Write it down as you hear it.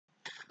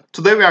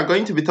Today we are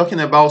going to be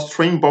talking about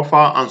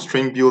StringBuffer and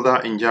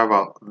StringBuilder in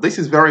Java. This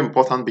is very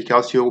important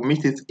because you'll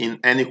meet it in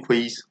any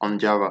quiz on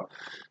Java.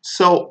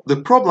 So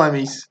the problem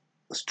is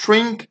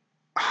string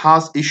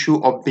has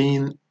issue of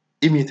being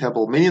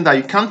immutable, meaning that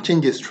you can't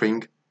change a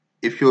string.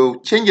 If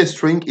you change a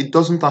string, it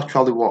doesn't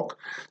actually work.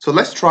 So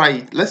let's try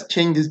it. Let's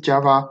change this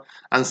Java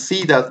and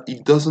see that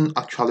it doesn't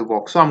actually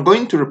work. So I'm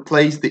going to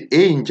replace the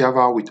A in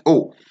Java with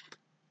O.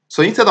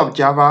 So instead of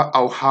Java,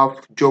 I'll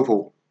have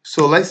Jovo.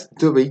 So let's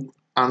do it.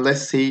 And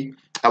let's see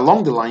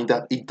along the line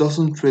that it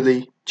doesn't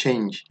really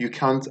change. You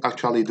can't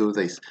actually do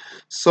this.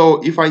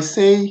 So if I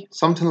say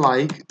something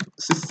like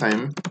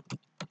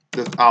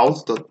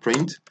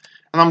system.out.print,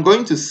 and I'm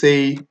going to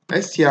say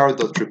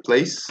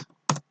str.replace,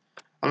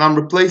 and I'm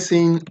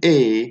replacing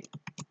A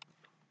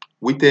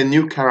with a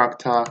new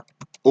character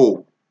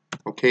O.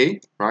 Okay,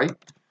 right?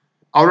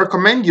 I'll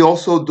recommend you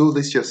also do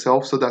this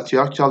yourself so that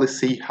you actually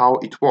see how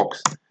it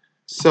works.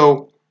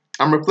 So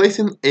I'm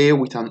replacing A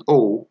with an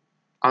O,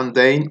 and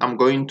then I'm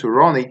going to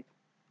run it.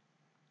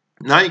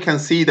 Now you can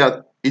see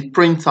that it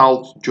prints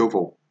out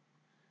Jovo.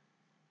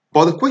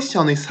 But the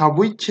question is, have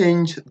we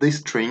changed this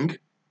string?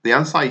 The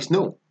answer is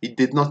no, it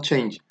did not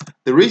change.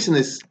 The reason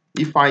is,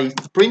 if I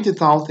print it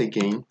out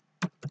again,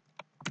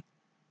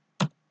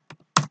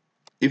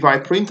 if I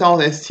print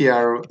out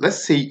str,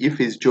 let's see if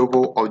it's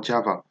Jovo or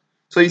Java.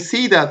 So you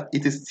see that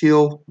it is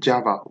still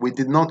Java. We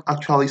did not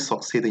actually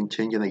succeed in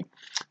changing it.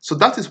 So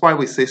that is why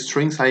we say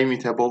strings are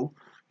immutable.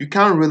 You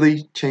can't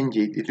really change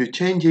it. If you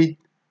change it,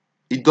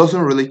 it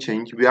doesn't really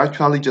change. We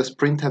actually just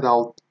printed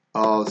out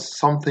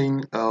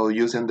something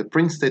using the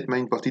print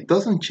statement, but it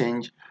doesn't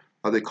change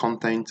the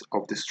content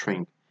of the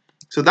string.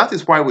 So that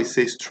is why we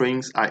say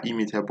strings are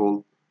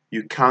immutable.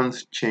 You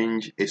can't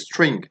change a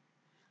string.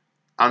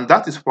 And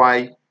that is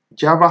why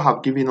Java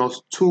have given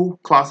us two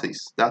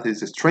classes. That is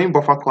the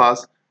StringBuffer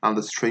class and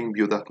the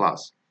StringBuilder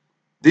class.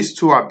 These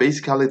two are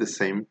basically the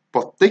same,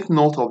 but take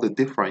note of the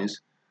difference.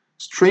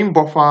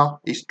 StringBuffer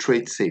is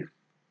thread safe.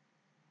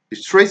 The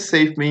thread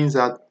safe means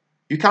that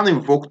you can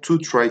invoke two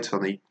threads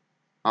on it,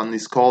 and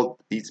it's called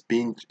it's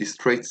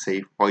thread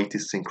safe, or it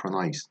is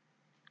synchronized.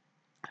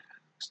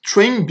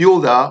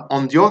 StringBuilder,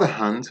 on the other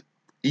hand,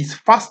 is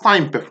faster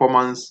in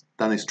performance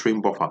than a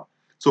StringBuffer.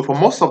 So for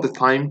most of the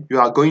time, you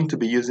are going to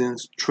be using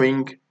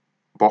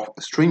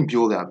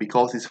StringBuilder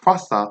because it's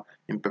faster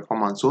in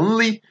performance.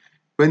 Only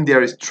when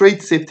there is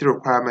thread safety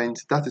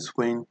requirement, that is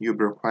when you'll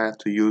be required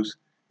to use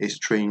a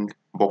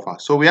StringBuffer.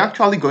 So we're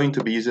actually going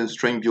to be using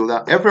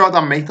StringBuilder. Every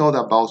other method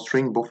about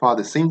StringBuffer,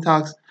 the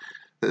syntax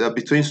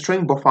between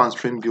StringBuffer and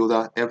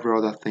StringBuilder, every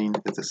other thing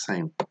is the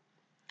same.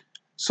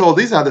 So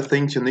these are the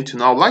things you need to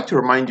know. I'd like to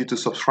remind you to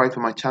subscribe to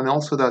my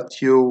channel so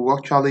that you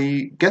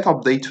actually get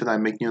updates when I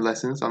make new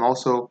lessons, and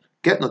also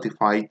get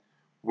notified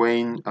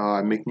when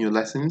I make new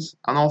lessons,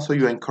 and also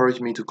you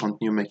encourage me to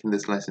continue making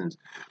these lessons.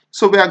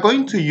 So we are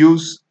going to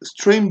use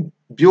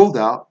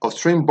StringBuilder or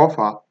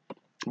StringBuffer,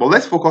 but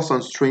let's focus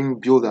on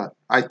StringBuilder.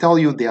 I tell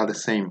you they are the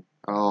same.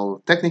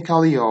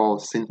 Technically or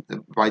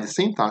by the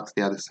syntax,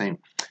 they are the same.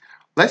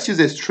 Let's use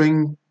a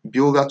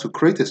StringBuilder to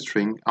create a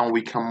string, and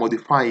we can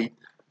modify it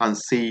and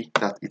see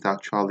that it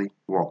actually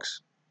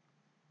works.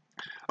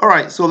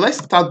 Alright, so let's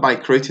start by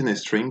creating a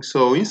string.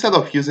 So instead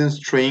of using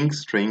string,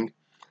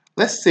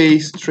 let's say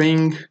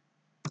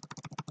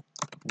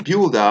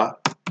StringBuilder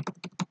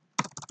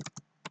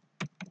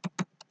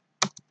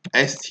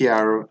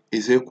str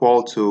is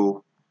equal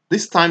to,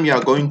 this time you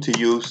are going to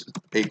use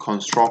a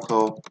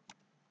constructor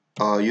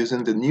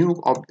using the new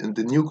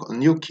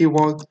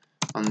keyword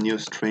and new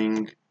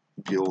string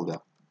builder,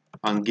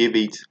 and give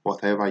it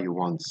whatever you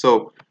want.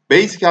 So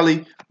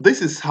basically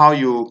this is how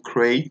you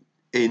create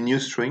a new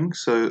string.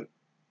 So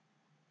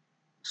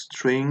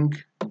string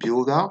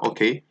builder,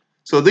 okay,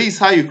 so this is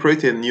how you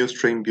create a new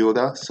string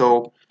builder.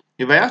 So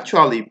if I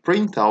actually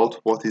print out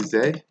what is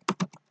there,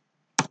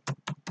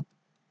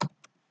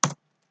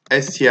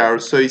 str,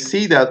 so you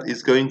see that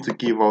it's going to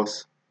give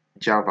us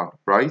Java,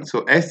 right?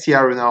 So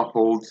str now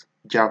holds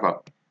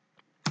Java.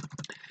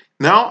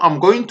 Now I'm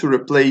going to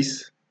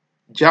replace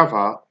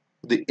Java,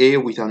 the A,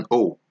 with an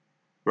O,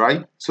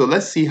 right? So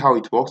let's see how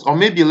it works. Or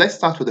maybe let's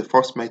start with the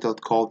first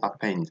method called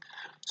append.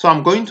 So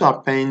I'm going to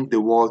append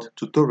the word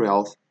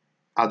tutorials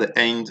at the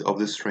end of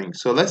the string.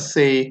 So let's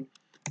say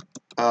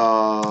str,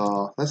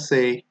 or let's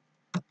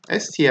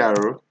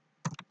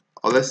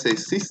say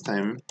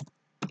system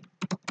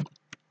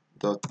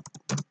dot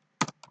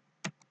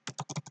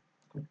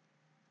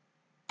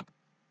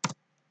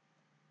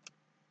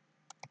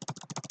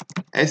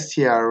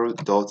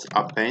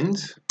str.append.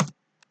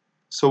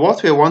 So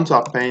what we want to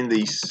append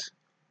is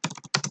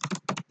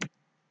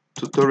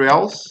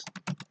tutorials.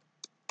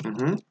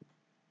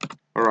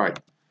 Alright,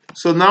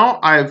 so now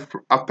I've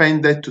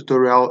appended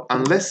tutorial,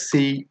 and let's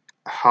see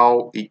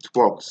how it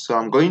works. So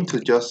I'm going to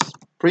just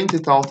print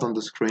it out on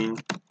the screen,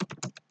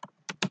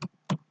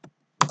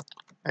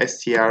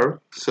 str.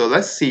 So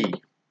let's see.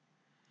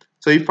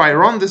 So if I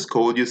run this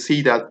code, you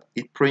see that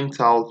it prints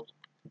out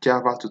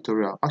Java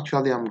tutorial.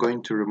 Actually, I'm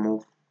going to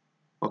remove,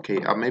 okay,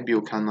 maybe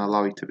you can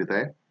allow it to be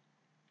there.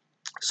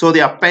 So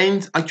the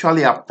append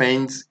actually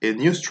appends a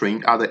new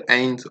string at the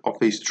end of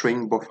a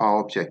string buffer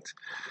object.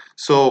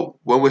 So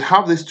when we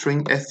have the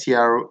string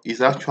str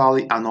is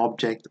actually an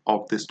object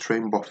of the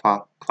string buffer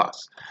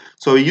class.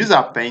 So we use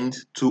append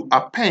to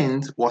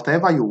append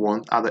whatever you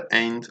want at the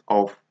end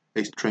of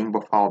a string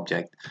buffer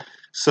object.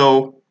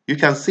 So you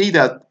can see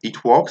that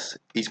it works,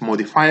 it's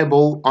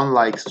modifiable,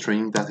 unlike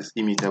string that is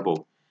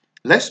immutable.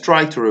 Let's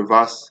try to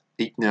reverse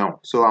it now.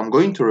 So I'm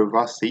going to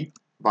reverse it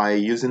by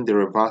using the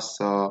reverse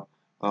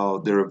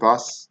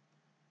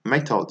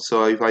method.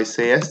 So if I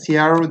say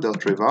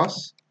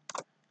str.reverse,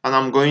 and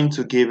I'm going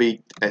to give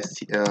it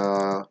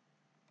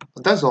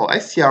that's all,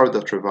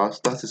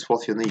 str.reverse, that is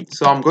what you need.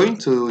 So I'm going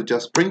to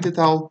just print it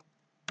out,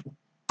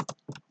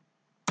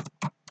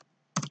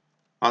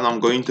 and I'm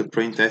going to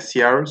print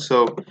str.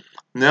 So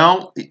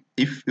now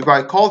if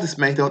I call this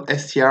method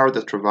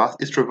str.reverse,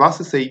 it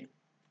reverses it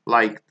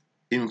like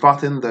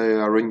inverting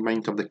the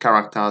arrangement of the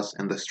characters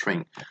in the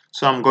string.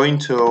 So I'm going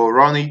to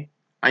run it,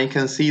 and you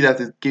can see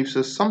that it gives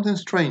us something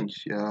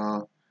strange.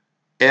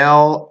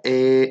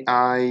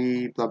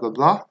 LAI blah blah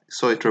blah.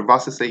 So it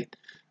reverses it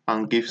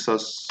and gives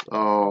us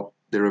the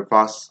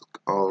reverse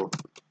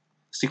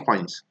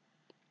sequence.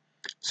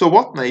 So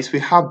what next? We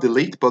have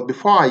delete, but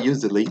before I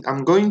use delete,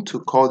 I'm going to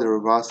call the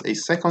reverse a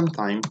second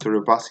time to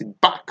reverse it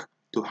back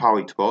to how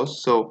it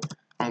was. So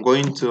I'm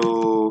going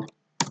to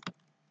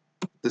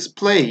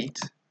display it.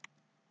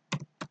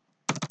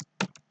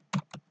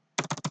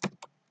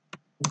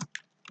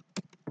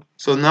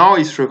 So now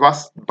it's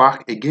reversed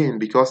back again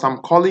because I'm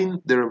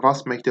calling the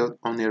reverse method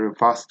on a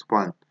reversed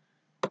one.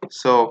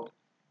 So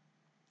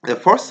the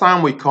first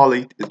time we call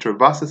it, it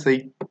reverses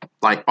it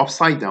like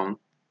upside down.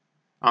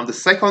 And the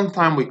second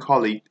time we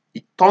call it,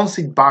 it turns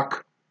it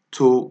back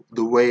to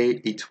the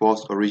way it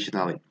was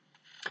originally.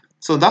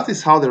 So that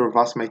is how the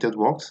reverse method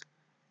works.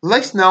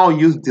 Let's now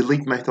use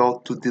delete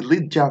method to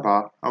delete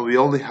Java, and we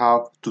only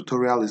have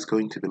tutorial is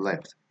going to be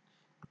left.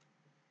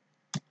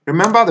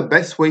 Remember, the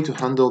best way to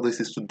handle this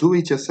is to do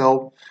it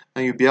yourself,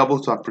 and you'll be able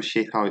to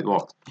appreciate how it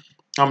works.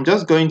 I'm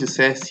just going to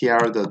say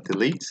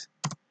str.delete,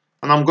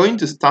 and I'm going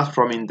to start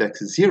from index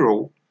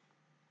 0,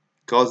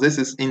 because this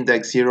is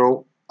index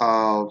 0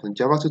 of the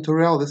Java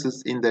tutorial. This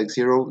is index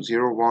 0,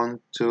 0, 1,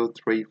 2,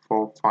 3,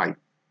 4, 5.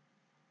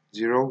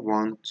 0,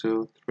 1,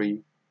 2,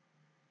 3,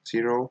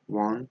 0,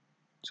 1,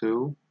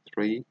 2,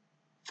 3,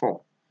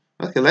 4.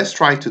 Okay, let's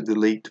try to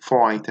delete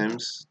 4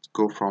 items,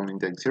 go from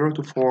index 0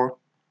 to 4.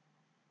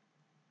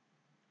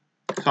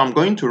 So I'm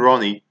going to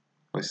run it.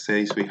 It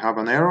says we have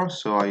an error,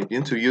 so I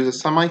need to use a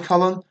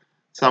semicolon.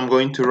 So I'm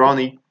going to run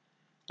it.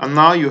 And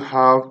now you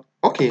have,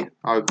 okay,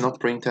 I've not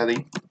printed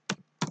it.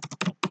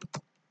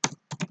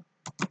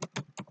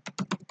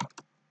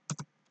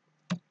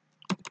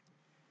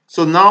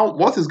 So now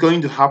what is going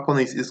to happen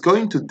is it's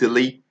going to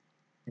delete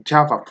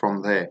Java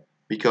from there,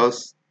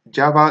 because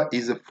Java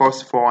is the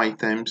first 4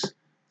 items.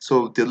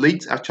 So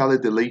delete actually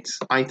deletes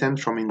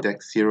items from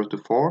index 0 to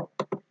 4.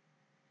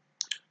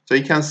 So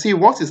you can see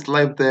what is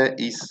left there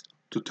is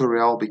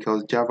tutorial,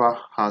 because Java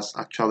has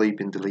actually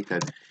been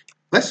deleted.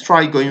 Let's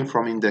try going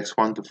from index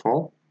 1 to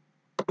 4.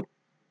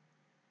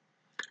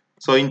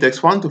 So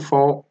index 1 to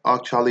 4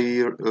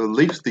 actually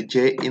leaves the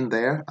J in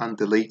there and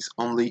deletes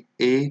only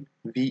A,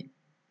 V,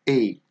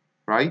 A,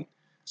 right?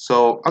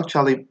 So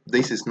actually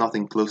this is not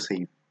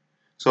inclusive.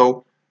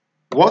 So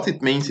what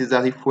it means is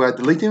that if we are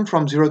deleting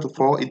from 0 to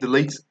 4, it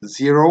deletes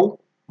 0,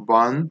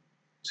 1,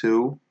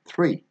 2,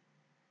 3.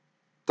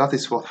 That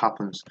is what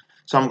happens.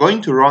 So I'm going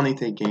to run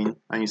it again,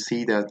 and you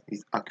see that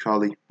it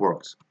actually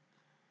works.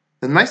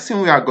 The next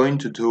thing we are going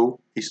to do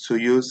is to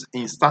use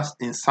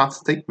insert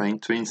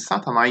statement to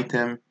insert an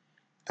item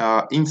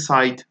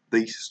inside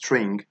the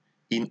string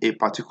in a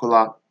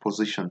particular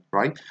position,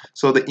 right?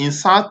 So the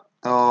insert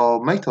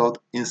method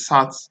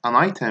inserts an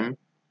item,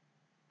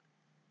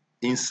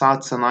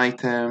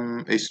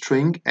 a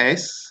string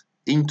S,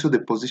 into the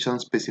position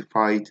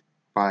specified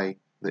by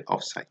the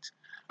offset.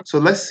 So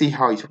let's see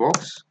how it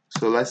works.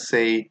 So let's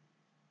say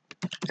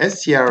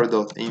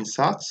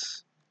str.insert.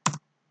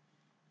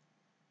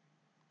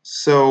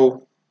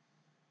 So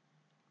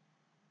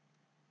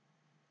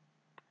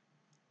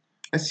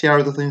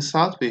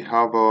str.insert, we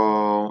have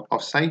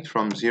offset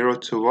from 0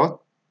 to what?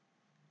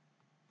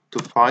 To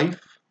 5.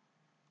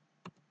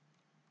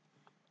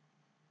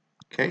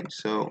 Okay,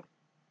 so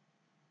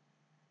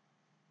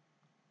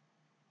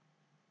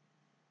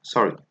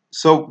sorry.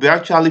 So you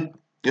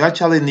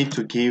actually need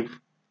to give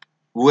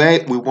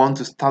where we want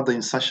to start the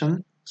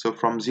insertion. So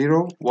from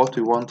 0, what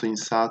we want to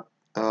insert,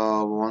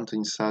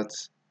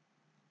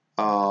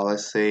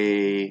 let's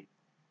say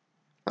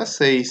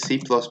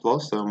C++.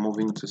 So I'm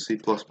moving to C++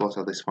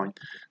 at this point.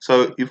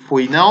 So if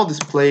we now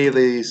display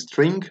the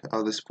string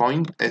at this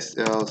point as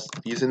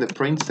using the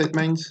print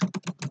statement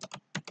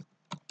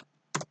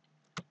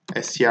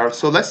str,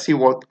 so let's see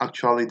what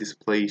actually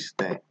displays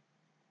there.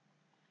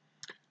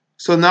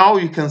 So now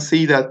you can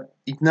see that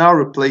it now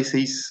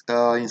replaces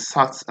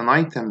inserts an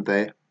item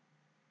there.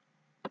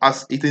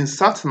 As it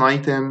inserts an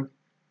item,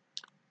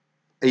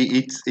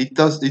 it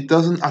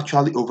doesn't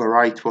actually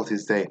overwrite what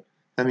is there.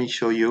 let me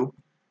show you,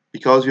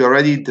 because we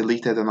already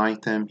deleted an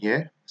item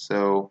here.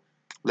 So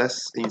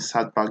let's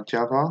insert back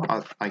Java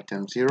at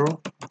item 0.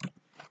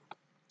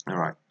 All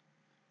right.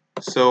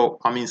 So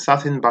I'm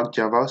inserting back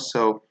Java.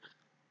 So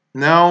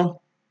now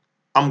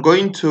I'm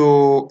going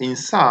to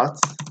insert,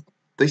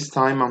 this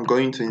time I'm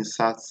going to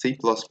insert C++.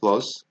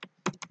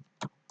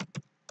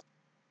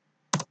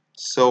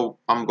 So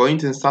I'm going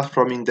to insert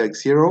from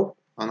index 0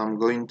 and I'm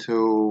going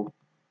to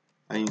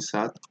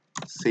insert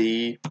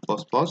C++.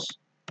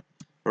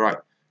 Right.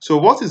 So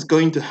what is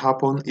going to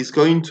happen is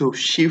going to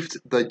shift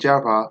the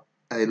Java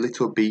a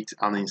little bit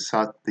and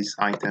insert this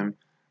item,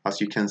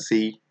 as you can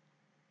see.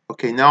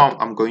 Okay, now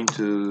I'm going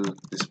to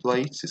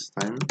display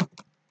system.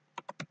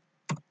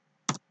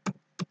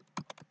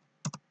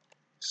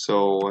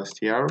 So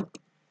str.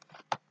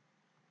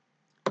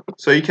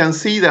 So you can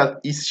see that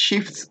it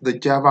shifts the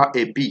Java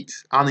a bit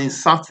and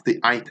inserts the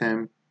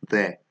item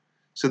there.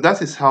 So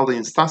that is how the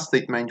insert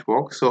statement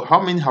works. So how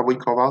many have we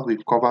covered?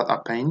 We've covered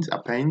append.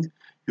 Append,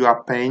 you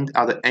append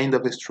at the end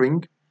of a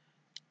string.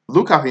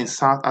 Look at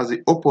insert as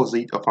the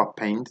opposite of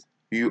append.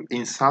 You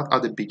insert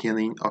at the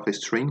beginning of a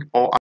string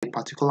or at a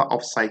particular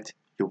offset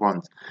you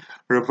want.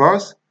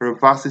 Reverse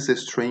reverses a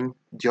string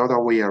the other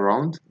way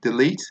around.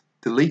 Delete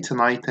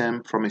an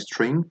item from a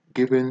string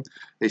given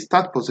a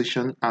start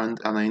position and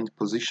an end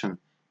position.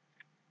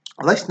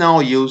 Let's now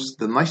use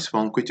the next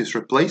one, which is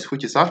replace,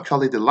 which is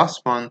actually the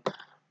last one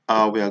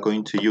we are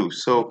going to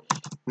use. So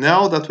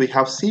now that we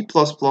have C++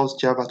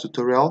 Java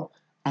tutorial,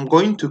 I'm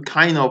going to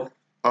kind of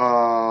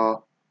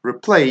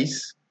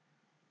replace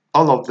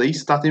all of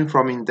these starting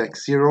from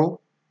index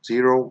 0,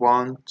 0,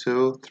 1,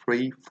 2,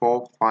 3,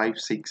 4, 5,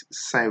 6,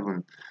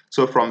 7.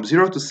 So from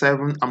 0 to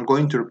 7, I'm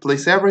going to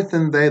replace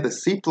everything there, the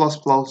C++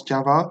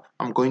 Java,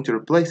 I'm going to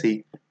replace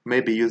it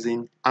maybe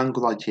using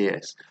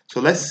AngularJS.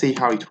 So let's see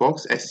how it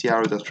works,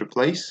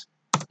 str.replace.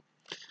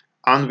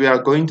 And we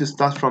are going to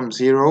start from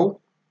 0,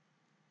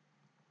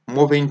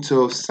 moving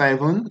to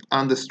 7,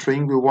 and the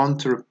string we want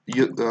to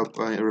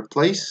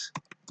replace,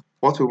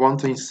 what we want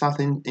to insert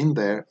in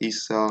there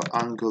is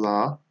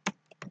AngularJS.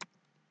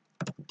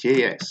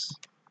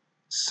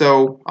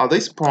 So at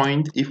this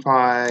point, if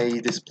I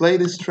display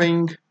the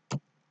string,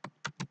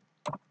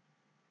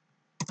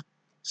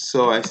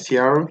 so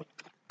str,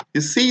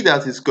 you see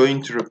that it's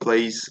going to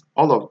replace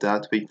all of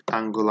that with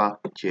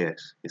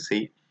AngularJS, you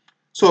see.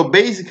 So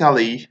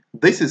basically,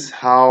 this is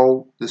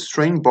how the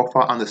string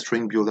buffer and the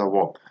string builder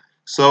work.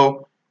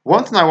 So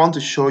one thing I want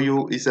to show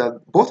you is that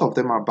both of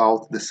them are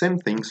about the same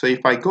thing. So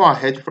if I go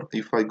ahead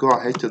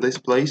to this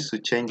place to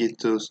change it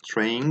to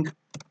string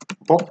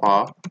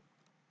buffer,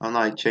 and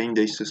I change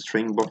this to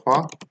string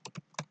buffer,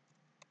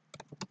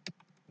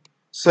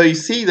 so you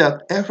see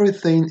that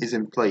everything is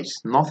in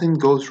place. Nothing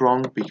goes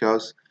wrong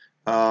because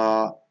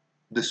the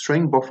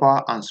string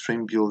buffer and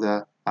string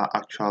builder are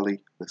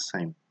actually the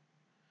same.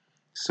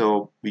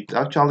 So it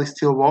actually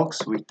still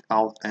works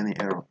without any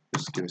error.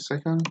 Just give a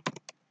second.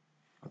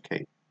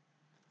 Okay.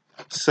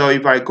 So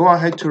if I go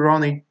ahead to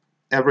run it,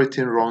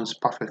 everything runs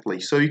perfectly.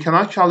 So you can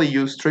actually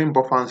use string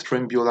buffer and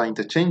string builder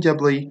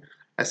interchangeably,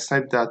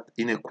 except that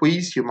in a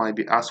quiz you might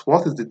be asked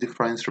what is the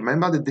difference.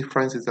 Remember, the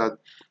difference is that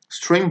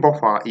string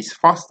buffer is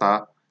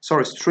faster.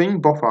 Sorry, string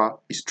buffer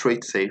is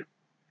thread safe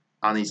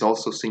and is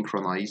also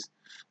synchronized.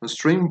 And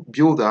string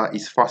builder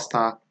is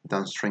faster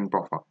than string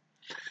buffer.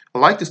 I'd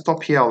like to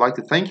stop here. I'd like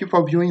to thank you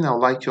for viewing. I'd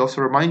like to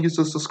also remind you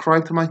to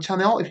subscribe to my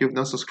channel if you've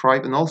not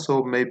subscribed, and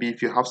also maybe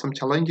if you have some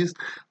challenges,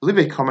 leave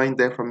a comment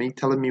there for me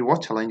telling me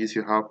what challenges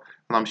you have,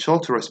 and I'm sure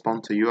to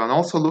respond to you. And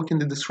also look in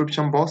the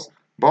description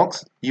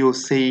box, you'll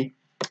see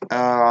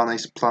an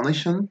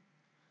explanation,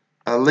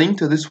 a link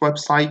to this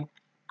website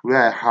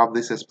where I have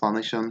this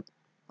explanation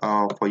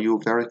for you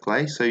very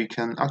clear, so you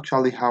can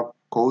actually have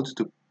codes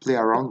to play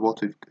around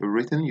what we've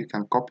written. You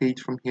can copy it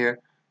from here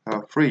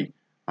free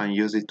and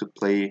use it to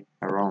play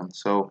around.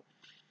 So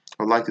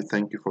I'd like to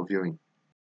thank you for viewing.